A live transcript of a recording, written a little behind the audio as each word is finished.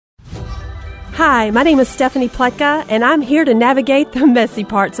Hi, my name is Stephanie Pletka, and I'm here to navigate the messy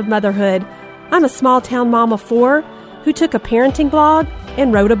parts of motherhood. I'm a small-town mom of 4 who took a parenting blog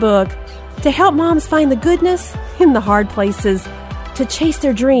and wrote a book to help moms find the goodness in the hard places, to chase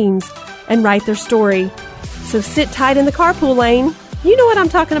their dreams and write their story. So sit tight in the carpool lane. You know what I'm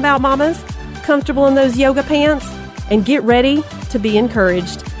talking about, mamas. Comfortable in those yoga pants, and get ready to be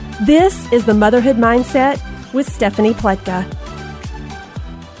encouraged. This is the Motherhood Mindset with Stephanie Pletka.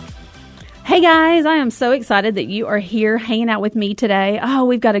 Hey guys, I am so excited that you are here hanging out with me today. Oh,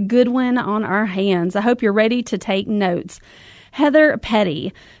 we've got a good one on our hands. I hope you're ready to take notes. Heather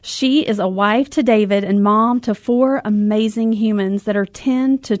Petty. She is a wife to David and mom to 4 amazing humans that are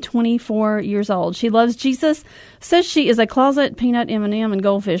 10 to 24 years old. She loves Jesus, says she is a closet peanut M&M and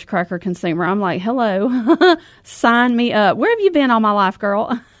goldfish cracker consumer. I'm like, hello, sign me up. Where have you been all my life,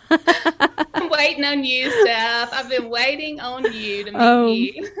 girl? I'm waiting on you, Steph. I've been waiting on you to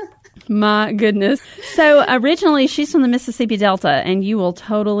meet you. My goodness. So originally she's from the Mississippi Delta, and you will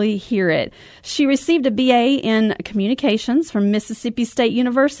totally hear it. She received a BA in communications from Mississippi State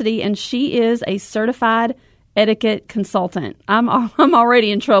University, and she is a certified etiquette consultant. I'm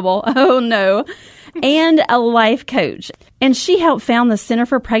already in trouble. Oh no. And a life coach. And she helped found the Center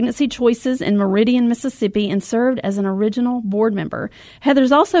for Pregnancy Choices in Meridian, Mississippi, and served as an original board member.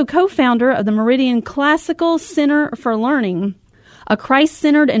 Heather's also co-founder of the Meridian Classical Center for Learning, a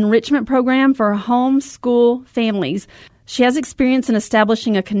Christ-centered enrichment program for homeschool families. She has experience in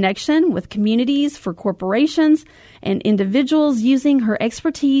establishing a connection with communities for corporations and individuals using her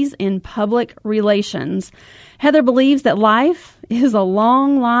expertise in public relations. Heather believes that life is a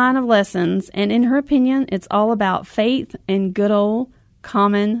long line of lessons, and in her opinion, it's all about faith and good old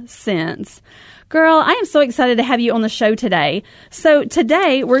common sense. Girl, I am so excited to have you on the show today. So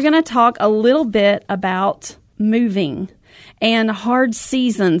today, we're going to talk a little bit about moving and hard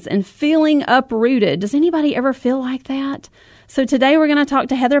seasons and feeling uprooted. Does anybody ever feel like that? So today we're going to talk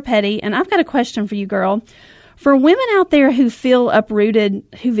to Heather Petty, and I've got a question for you, girl. For women out there who feel uprooted,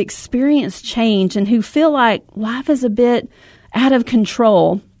 who've experienced change, and who feel like life is a bit out of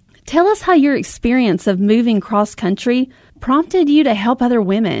control, tell us how your experience of moving cross-country prompted you to help other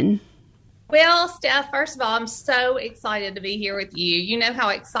women. Well, Steph, first of all, I'm so excited to be here with you. You know how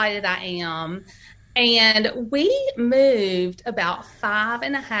excited I am. And we moved about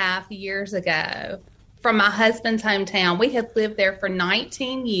 5.5 years ago from my husband's hometown. We had lived there for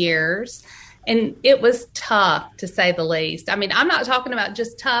 19 years, and it was tough, to say the least. I mean, I'm not talking about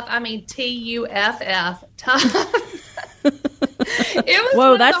just tough. I mean, T-U-F-F, tough.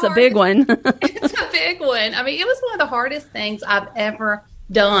 Whoa, that's a big one. It's a big one. I mean, it was one of the hardest things I've ever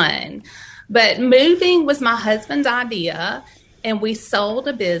done. But moving was my husband's idea. And we sold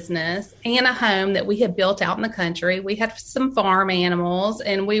a business and a home that we had built out in the country. We had some farm animals,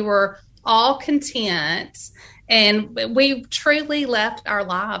 and we were all content. And we truly left our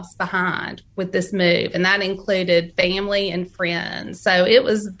lives behind with this move. And that included family and friends. So it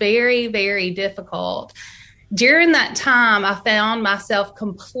was very, very difficult. During that time, I found myself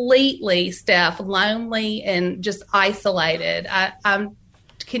completely, Steph, lonely and just isolated.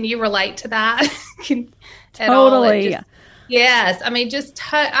 Can you relate to that? Totally. Yes. I mean,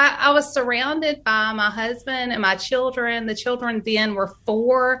 I was surrounded by my husband and my children. The children then were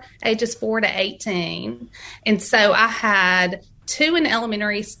ages 4 to 18. And so I had 2 in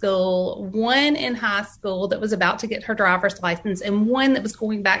elementary school, 1 in high school that was about to get her driver's license, and 1 that was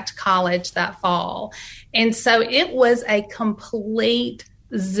going back to college that fall. And so it was a complete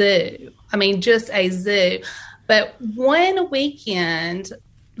zoo. I mean, just a zoo. But one weekend,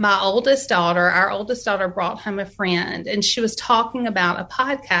 our oldest daughter brought home a friend, and she was talking about a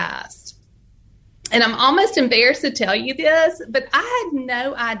podcast. And I'm almost embarrassed to tell you this, but I had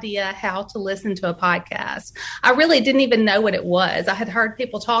no idea how to listen to a podcast. I really didn't even know what it was. I had heard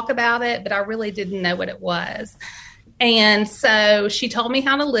people talk about it, but I really didn't know what it was. And so she told me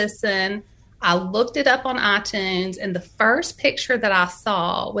how to listen. I looked it up on iTunes, and the first picture that I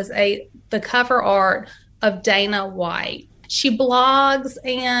saw was the cover art of Dana White. She blogs,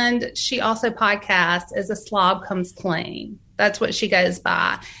 and she also podcasts as A Slob Comes Clean. That's what she goes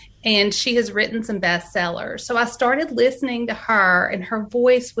by. And she has written some bestsellers. So I started listening to her, and her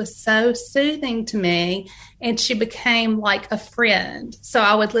voice was so soothing to me, and she became like a friend. So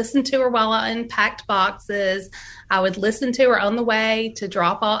I would listen to her while I unpacked boxes. I would listen to her on the way to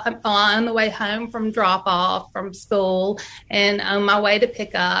drop off, on the way home from drop off from school, and on my way to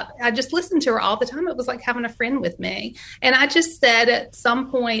pick up. I just listened to her all the time. It was like having a friend with me. And I just said at some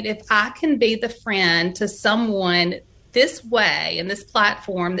point, if I can be the friend to someone this way and this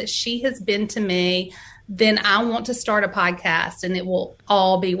platform that she has been to me, then I want to start a podcast, and it will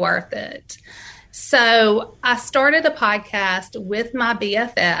all be worth it. So I started a podcast with my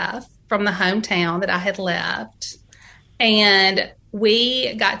BFF from the hometown that I had left, and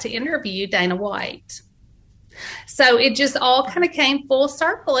we got to interview Dana White. So it just all kind of came full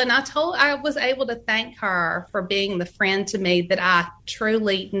circle, and I was able to thank her for being the friend to me that I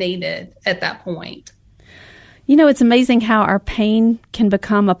truly needed at that point. You know, it's amazing how our pain can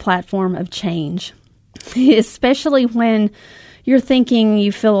become a platform of change, especially when you're thinking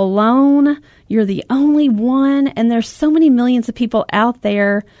you feel alone, you're the only one, and there's so many millions of people out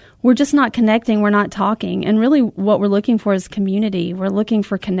there. We're just not connecting, we're not talking, and really what we're looking for is community. We're looking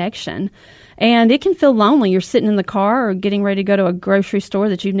for connection, and it can feel lonely. You're sitting in the car or getting ready to go to a grocery store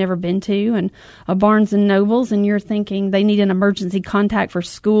that you've never been to, and a Barnes & Nobles, and you're thinking they need an emergency contact for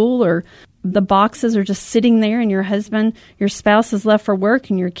school, or the boxes are just sitting there, and your spouse is left for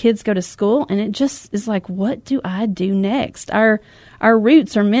work, and your kids go to school, and it just is like, what do I do next? Our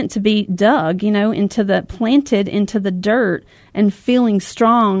roots are meant to be dug, planted into the dirt and feeling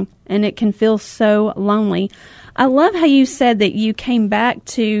strong, and it can feel so lonely. I love how you said that you came back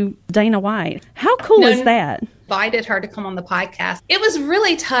to Dana White. How cool is that? Invited her to come on the podcast. It was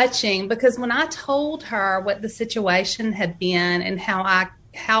really touching because when I told her what the situation had been and how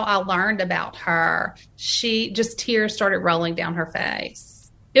I learned about her, tears started rolling down her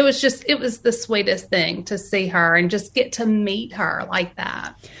face. It was the sweetest thing to see her and just get to meet her like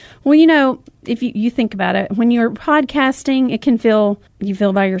that. Well, if you think about it, when you're podcasting, it can you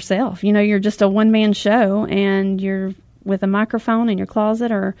feel by yourself. You're just a one-man show, and you're with a microphone in your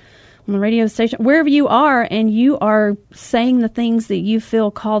closet or on the radio station, wherever you are, and you are saying the things that you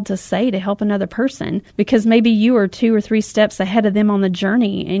feel called to say to help another person, because maybe you are 2 or 3 steps ahead of them on the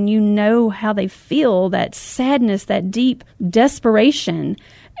journey, and you know how they feel, that sadness, that deep desperation.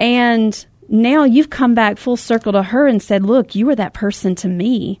 And now you've come back full circle to her and said, look, you were that person to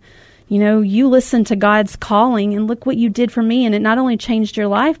me. You listened to God's calling, and look what you did for me. And it not only changed your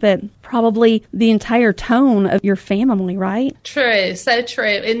life, but probably the entire tone of your family, right? True. So true.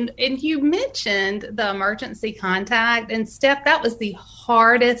 And you mentioned the emergency contact, and Steph, that was the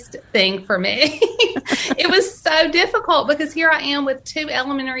hardest thing for me. It was so difficult because here I am with 2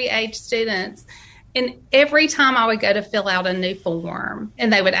 elementary age students. And every time I would go to fill out a new form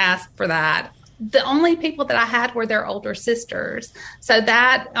and they would ask for that, the only people that I had were their older sisters. So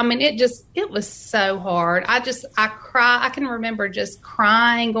it was so hard. I cry. I can remember just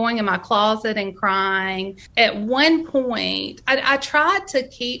crying, going in my closet and crying. At one point, I tried to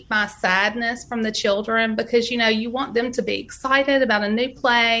keep my sadness from the children because, you want them to be excited about a new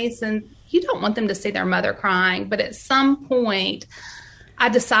place and you don't want them to see their mother crying. But at some point, I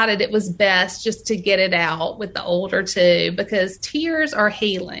decided it was best just to get it out with the older 2 because tears are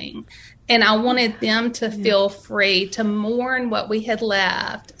healing. And I wanted them to feel free to mourn what we had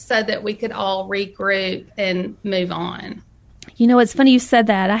left so that we could all regroup and move on. It's funny you said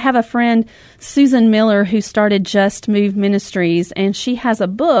that. I have a friend, Susan Miller, who started Just Move Ministries, and she has a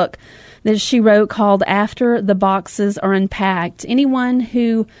book that she wrote called After the Boxes Are Unpacked. Anyone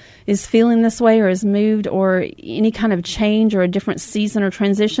who is feeling this way or has moved or any kind of change or a different season or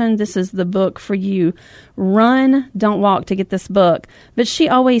transition, this is the book for you. Run, don't walk to get this book. But she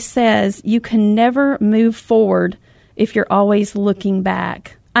always says you can never move forward if you're always looking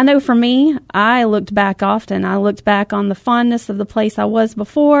back. I know for me, I looked back often. I looked back on the fondness of the place I was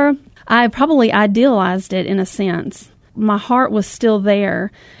before. I probably idealized it in a sense. My heart was still there.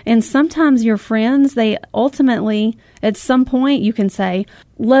 And sometimes your friends, they ultimately, at some point, you can say,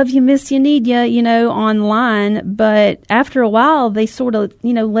 love you, miss you, need you, online. But after a while, they sort of,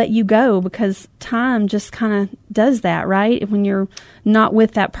 let you go because time just kind of does that, right? When you're not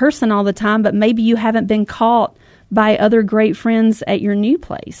with that person all the time, but maybe you haven't been caught by other great friends at your new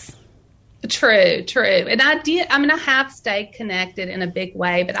place. True. And I have stayed connected in a big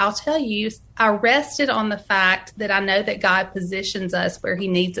way, but I'll tell you, I rested on the fact that I know that God positions us where he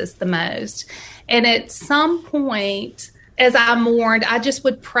needs us the most. And at some point, as I mourned, I just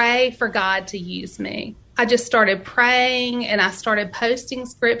would pray for God to use me. I just started praying and I started posting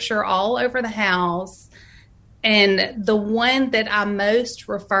scripture all over the house. And the one that I most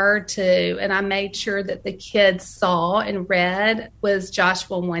referred to, and I made sure that the kids saw and read, was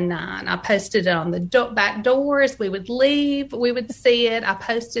Joshua 1:9. I posted it on the back doors. We would leave. We would see it. I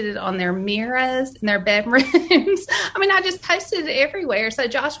posted it on their mirrors in their bedrooms. I just posted it everywhere. So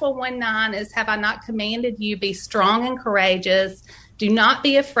Joshua 1:9 is, have I not commanded you, be strong and courageous. Do not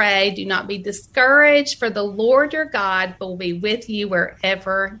be afraid. Do not be discouraged, for the Lord your God will be with you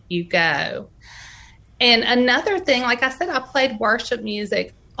wherever you go. And another thing, like I said, I played worship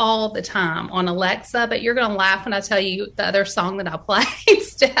music all the time on Alexa, but you're going to laugh when I tell you the other song that I played,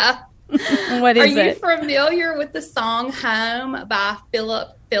 Steph. What is it? Are you familiar with the song "Home" by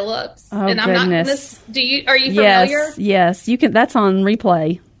Philip Phillips? Oh, and goodness. I'm not Are you familiar? Yes. You can. That's on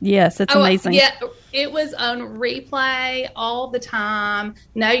replay. Yes, it's amazing. Yeah, it was on replay all the time.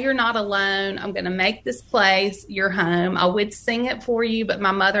 No, you're not alone. I'm going to make this place your home. I would sing it for you, but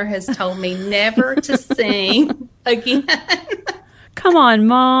my mother has told me never to sing again. Come on,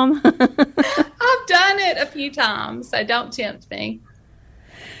 Mom. I've done it a few times, so don't tempt me.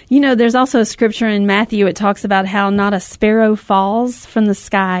 You know, there's also a scripture in Matthew. It talks about how not a sparrow falls from the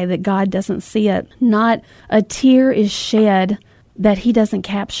sky that God doesn't see it. Not a tear is shed that he doesn't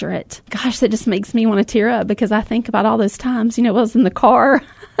capture it. Gosh, that just makes me want to tear up because I think about all those times, I was in the car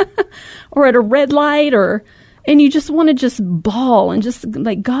or at a red light and you just want to just bawl and just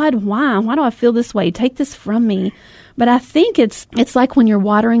like, God, why? Why do I feel this way? Take this from me. But I think it's like when you're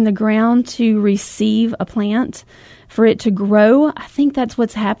watering the ground to receive a plant, for it to grow. I think that's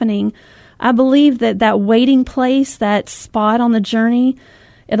what's happening. I believe that waiting place, that spot on the journey,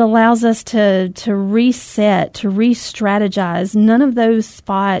 it allows us to reset, to re-strategize. None of those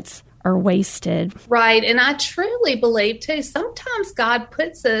spots are wasted. Right. And I truly believe, too, sometimes God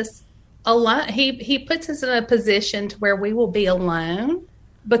puts us alone. He puts us in a position to where we will be alone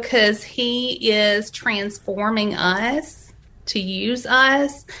because he is transforming us to use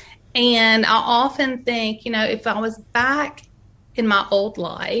us. And I often think, if I was back in my old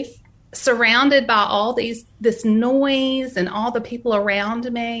life, surrounded by all this noise and all the people around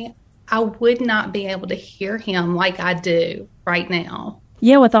me, I would not be able to hear him like I do right now.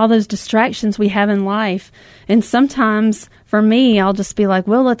 Yeah, with all those distractions we have in life. And sometimes for me, I'll just be like,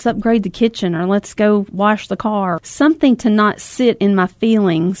 well, let's upgrade the kitchen or let's go wash the car. Something to not sit in my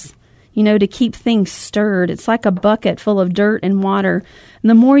feelings, to keep things stirred. It's like a bucket full of dirt and water. And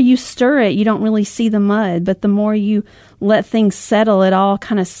the more you stir it, you don't really see the mud. But the more you let things settle, it all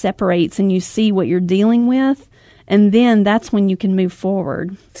kind of separates and you see what you're dealing with. And then that's when you can move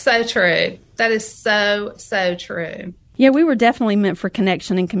forward. So true. That is so, so true. Yeah, we were definitely meant for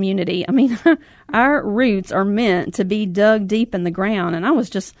connection and community. I mean, our roots are meant to be dug deep in the ground. And I was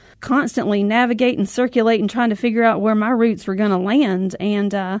just constantly navigating, circulating, trying to figure out where my roots were going to land.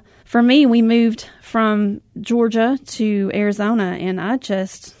 And for me, we moved from Georgia to Arizona. And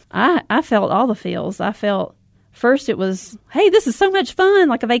I felt all the feels. I felt, first it was, hey, this is so much fun,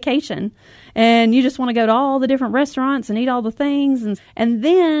 like a vacation. And you just want to go to all the different restaurants and eat all the things. And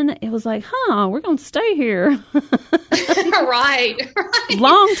then it was like, we're going to stay here. Right.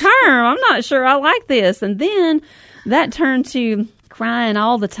 Long term, I'm not sure I like this. And then that turned to crying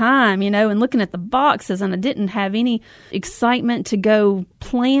all the time, and looking at the boxes. And I didn't have any excitement to go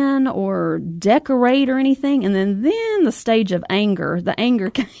plan or decorate or anything. And then the stage of anger, the anger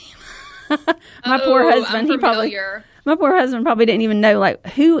came. My poor husband, my poor husband probably didn't even know, like,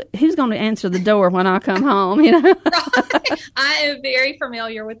 who's going to answer the door when I come home, Right. I am very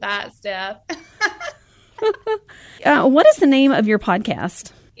familiar with that, Steph. What is the name of your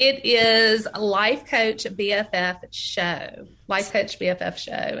podcast? It is Life Coach BFF Show. Life Coach BFF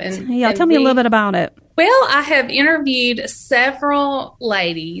Show. And tell me a little bit about it. Well, I have interviewed several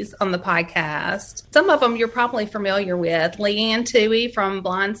ladies on the podcast. Some of them you're probably familiar with. Leanne Toohey from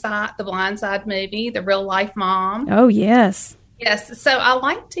the Blindside movie, the real life mom. Oh, yes. Yes. So I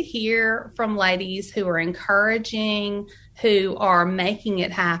like to hear from ladies who are encouraging, who are making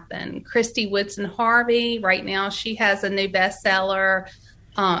it happen. Christy Woodson Harvey, right now, she has a new bestseller.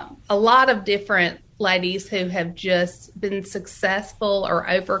 A lot of different ladies who have just been successful or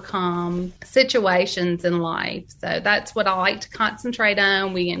overcome situations in life. So that's what I like to concentrate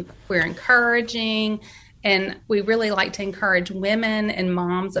on. We're encouraging, and we really like to encourage women and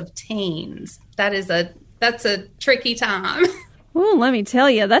moms of teens. That's a tricky time. Well, let me tell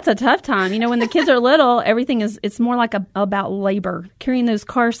you, that's a tough time. When the kids are little, it's more like about labor, carrying those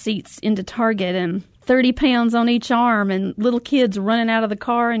car seats into Target and 30 pounds on each arm and little kids running out of the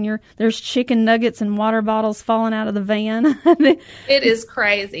car and there's chicken nuggets and water bottles falling out of the van. It is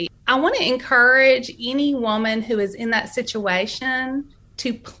crazy. I want to encourage any woman who is in that situation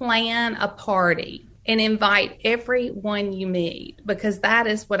to plan a party and invite everyone you meet, because that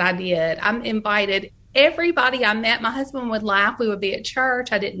is what I did. I invited everybody I met. My husband would laugh. We would be at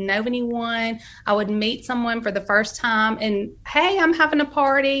church. I didn't know anyone. I would meet someone for the first time and, hey, I'm having a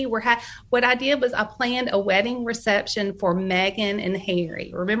party. What I did was I planned a wedding reception for Meghan and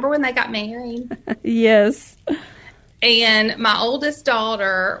Harry. Remember when they got married? Yes. And my oldest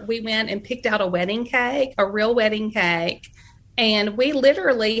daughter, we went and picked out a wedding cake, a real wedding cake. And we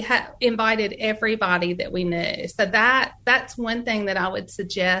literally invited everybody that we knew. So that's one thing that I would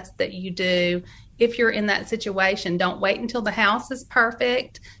suggest that you do if you're in that situation. Don't wait until the house is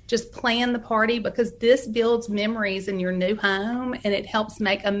perfect. Just plan the party, because this builds memories in your new home and it helps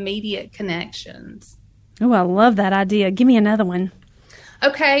make immediate connections. Oh, I love that idea. Give me another one.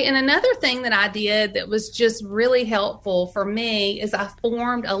 Okay, and another thing that I did that was just really helpful for me is I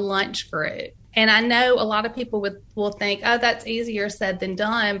formed a lunch group. And I know a lot of people will think, oh, that's easier said than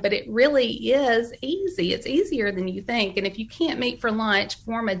done, but it really is easy. It's easier than you think. And if you can't meet for lunch,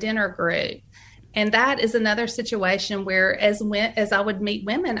 form a dinner group. And that is another situation where as I would meet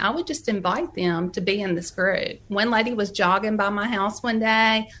women, I would just invite them to be in this group. One lady was jogging by my house one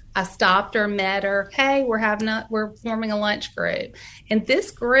day. I stopped her, met her. Hey, we're forming a lunch group. And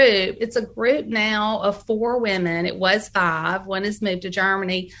this group, it's a group now of 4 women. It was 5. One has moved to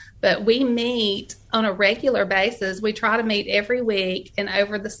Germany, but we meet on a regular basis. We try to meet every week, and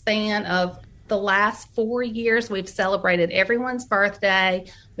over the span of the last 4 years, we've celebrated everyone's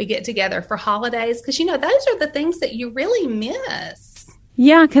birthday. We get together for holidays because, those are the things that you really miss.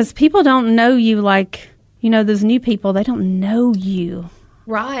 Yeah, because people don't know you like, those new people, they don't know you.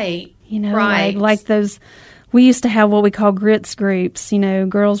 Right. Right. Like those, we used to have what we call grits groups,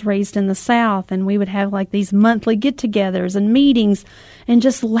 girls raised in the South, and we would have like these monthly get-togethers and meetings and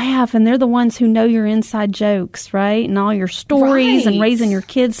just laugh, and they're the ones who know your inside jokes, right? And all your stories and raising your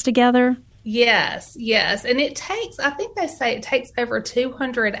kids together. Yes. And I think they say it takes over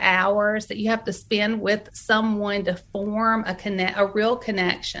 200 hours that you have to spend with someone to form a real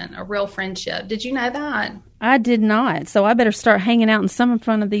connection, a real friendship. Did you know that? I did not. So I better start hanging out in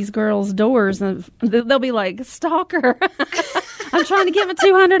front of these girls' doors, and they'll be like, stalker. I'm trying to get my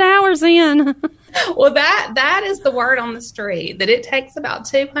 200 hours in. Well, that is the word on the street, that it takes about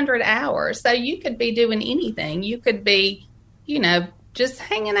 200 hours. So you could be doing anything. You could be, just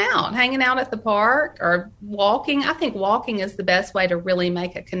hanging out at the park or walking. I think walking is the best way to really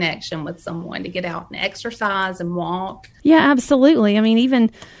make a connection with someone, to get out and exercise and walk. Yeah, absolutely. I mean,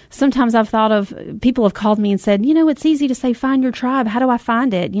 even sometimes I've thought of, people have called me and said, it's easy to say, find your tribe. How do I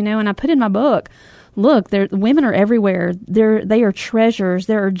find it? And I put in my book, look, women are everywhere. They are treasures.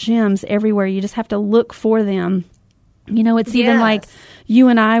 There are gems everywhere. You just have to look for them. It's even like you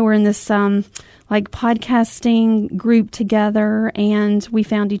and I were in this, podcasting group together, and we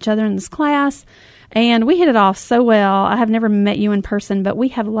found each other in this class, and we hit it off so well. I have never met you in person, but we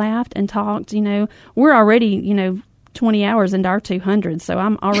have laughed and talked. We're already, 20 hours into our 200, so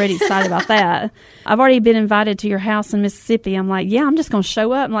I'm already excited about that. I've already been invited to your house in Mississippi. I'm like, yeah, I'm just going to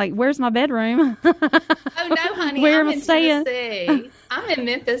show up. I'm like, where's my bedroom? Oh, no, honey. Where I'm am I staying? Tennessee. I'm in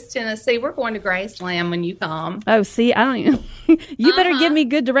Memphis, Tennessee. We're going to Graceland when you come. Oh, see, I don't even... You better give me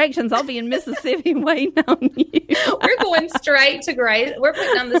good directions. I'll be in Mississippi waiting on you. We're going straight to Grace. We're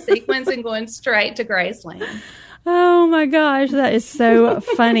putting on the sequins and going straight to Graceland. Oh, my gosh. That is so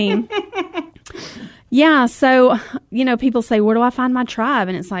funny. Yeah, so, people say, where do I find my tribe?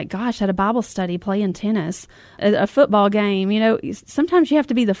 And it's like, gosh, at a Bible study, playing tennis, a football game. Sometimes you have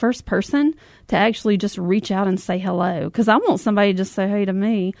to be the first person to actually just reach out and say hello, because I want somebody to just say hey to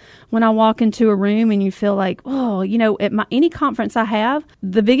me. When I walk into a room and you feel like, at any conference I have,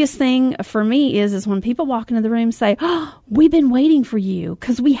 the biggest thing for me is when people walk into the room and say, oh, we've been waiting for you,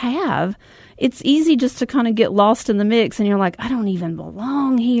 because we have. It's easy just to kind of get lost in the mix, and you're like, I don't even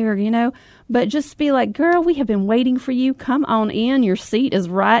belong here, But just be like, girl, we have been waiting for you. Come on in. Your seat is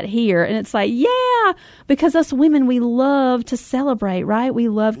right here. And it's like, yeah, because us women, we love to celebrate, right? We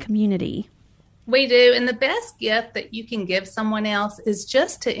love community. We do. And the best gift that you can give someone else is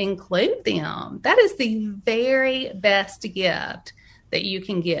just to include them. That is the very best gift that you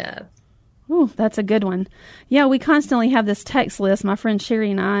can give. Ooh, that's a good one. Yeah, we constantly have this text list, my friend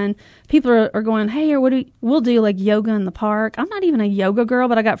Sherry and I, and people are going, hey, we'll do like yoga in the park. I'm not even a yoga girl,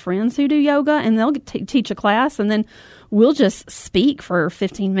 but I got friends who do yoga, and they'll teach a class, and then we'll just speak for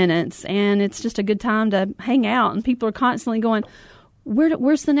 15 minutes, and it's just a good time to hang out, and people are constantly going,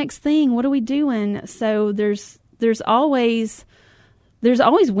 where's the next thing? What are we doing? So there's always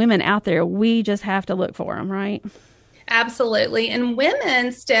women out there. We just have to look for them, right? Absolutely. And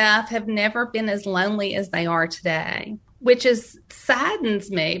women, Steph, have never been as lonely as they are today, which saddens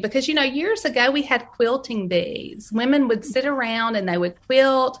me because, years ago we had quilting bees. Women would sit around and they would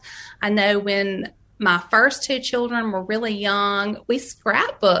quilt. I know when my first 2 children were really young, we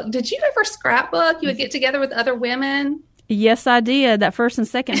scrapbooked. Did you ever scrapbook? You would get together with other women? Yes, I did. That first and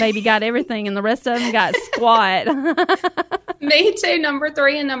second baby got everything, and the rest of them got squat. Me too. Number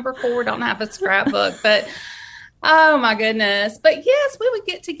 3 and number 4 don't have a scrapbook, but... Oh, my goodness. But yes, we would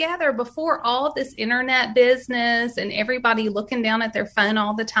get together before all this internet business and everybody looking down at their phone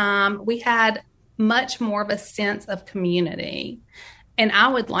all the time. We had much more of a sense of community. And I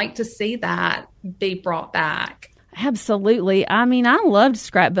would like to see that be brought back. Absolutely. I mean, I loved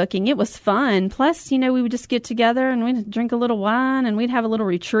scrapbooking. It was fun. Plus, we would just get together and we'd drink a little wine and we'd have a little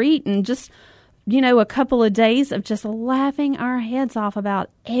retreat and just, a couple of days of just laughing our heads off about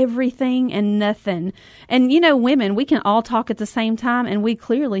everything and nothing. And, women, we can all talk at the same time and we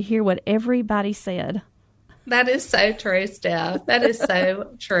clearly hear what everybody said. That is so true, Steph. That is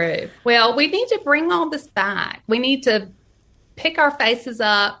so true. Well, we need to bring all this back. We need to pick our faces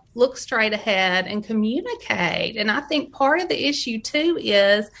up, look straight ahead, and communicate. And I think part of the issue, too,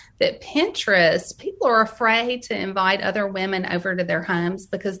 is that Pinterest, people are afraid to invite other women over to their homes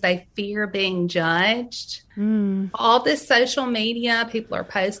because they fear being judged. All this social media, people are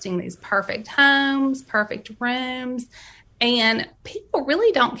posting these perfect homes, perfect rooms, and people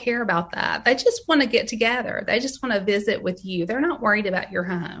really don't care about that. They just want to get together. They just want to visit with you. They're not worried about your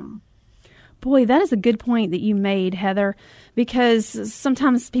home. Boy, that is a good point that you made, Heather, because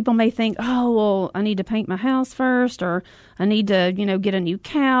sometimes people may think, oh, well, I need to paint my house first, or I need to, get a new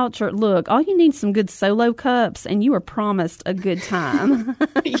couch, or look, all you need is some good Solo cups, and you are promised a good time.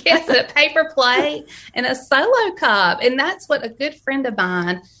 Yes, a paper plate and a Solo cup. And that's what a good friend of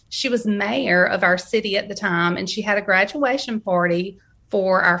mine, she was mayor of our city at the time, and she had a graduation party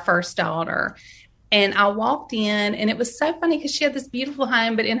for our first daughter. And I walked in, and it was so funny because she had this beautiful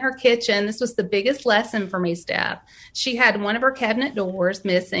home, but in her kitchen, this was the biggest lesson for me, Steph. She had one of her cabinet doors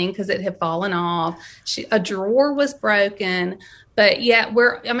missing because it had fallen off. A drawer was broken, but yet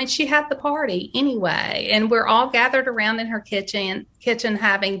she had the party anyway, and we're all gathered around in her kitchen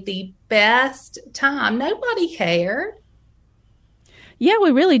having the best time. Nobody cared. Yeah,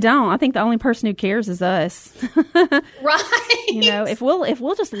 we really don't. I think the only person who cares is us. Right. If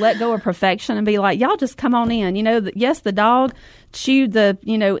we'll just let go of perfection and be like, y'all just come on in. Yes, the dog chewed the,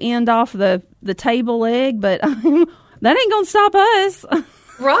 end off the table leg, but that ain't going to stop us.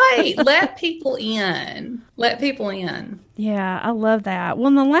 Right. Let people in. Let people in. Yeah, I love that. Well,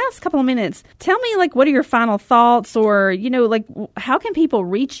 in the last couple of minutes, tell me, what are your final thoughts, or, how can people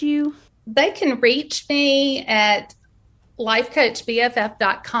reach you? They can reach me at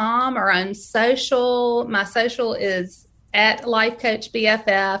lifecoachbff.com or on social. My social is at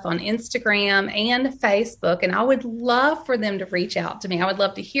lifecoachbff on Instagram and Facebook. And I would love for them to reach out to me. I would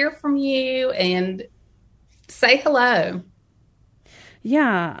love to hear from you and say hello.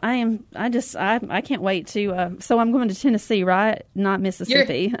 Yeah, I am. I can't wait to. So I'm going to Tennessee, right? Not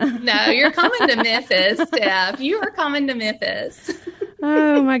Mississippi. You're coming to Memphis, Steph. You are coming to Memphis.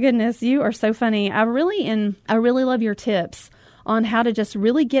 Oh my goodness, you are so funny. I really love your tips on how to just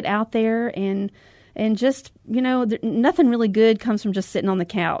really get out there and just, nothing really good comes from just sitting on the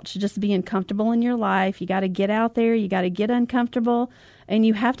couch, just being comfortable in your life. You got to get out there, you got to get uncomfortable, and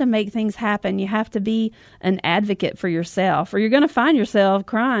you have to make things happen. You have to be an advocate for yourself, or you're going to find yourself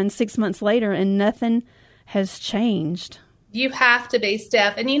crying 6 months later and nothing has changed. You have to be,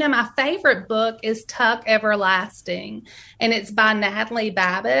 Steph. And my favorite book is Tuck Everlasting, and it's by Natalie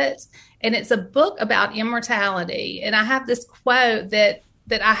Babbitt, and it's a book about immortality. And I have this quote that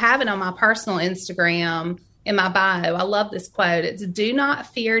I have it on my personal Instagram in my bio. I love this quote. It's, "Do not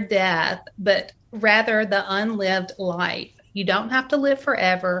fear death, but rather the unlived life. You don't have to live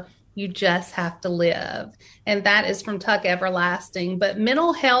forever. You just have to live." And that is from Tuck Everlasting. But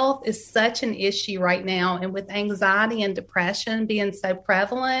mental health is such an issue right now. And with anxiety and depression being so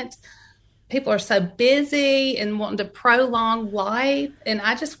prevalent, people are so busy and wanting to prolong life. And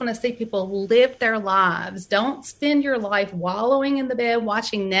I just want to see people live their lives. Don't spend your life wallowing in the bed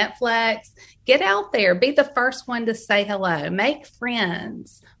watching Netflix. Get out there. Be the first one to say hello. Make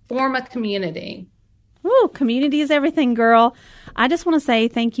friends. Form a community. Ooh, community is everything, girl. I just want to say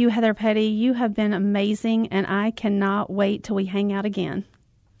thank you, Heather Petty. You have been amazing, and I cannot wait till we hang out again.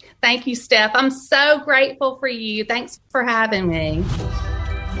 Thank you, Steph. I'm so grateful for you. Thanks for having me.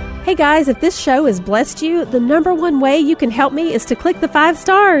 Hey guys, if this show has blessed you, the number one way you can help me is to click the 5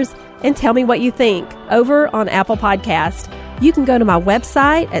 stars and tell me what you think over on Apple Podcast. You can go to my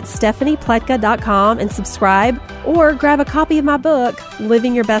website at stephaniepletka.com and subscribe, or grab a copy of my book,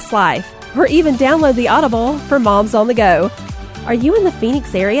 Living Your Best Life, or even download the Audible for Moms on the Go. Are you in the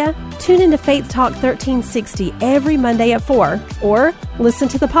Phoenix area? Tune into Faith Talk 1360 every Monday at 4, or listen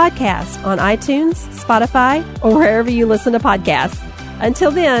to the podcast on iTunes, Spotify, or wherever you listen to podcasts.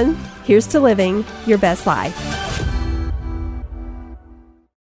 Until then, here's to living your best life.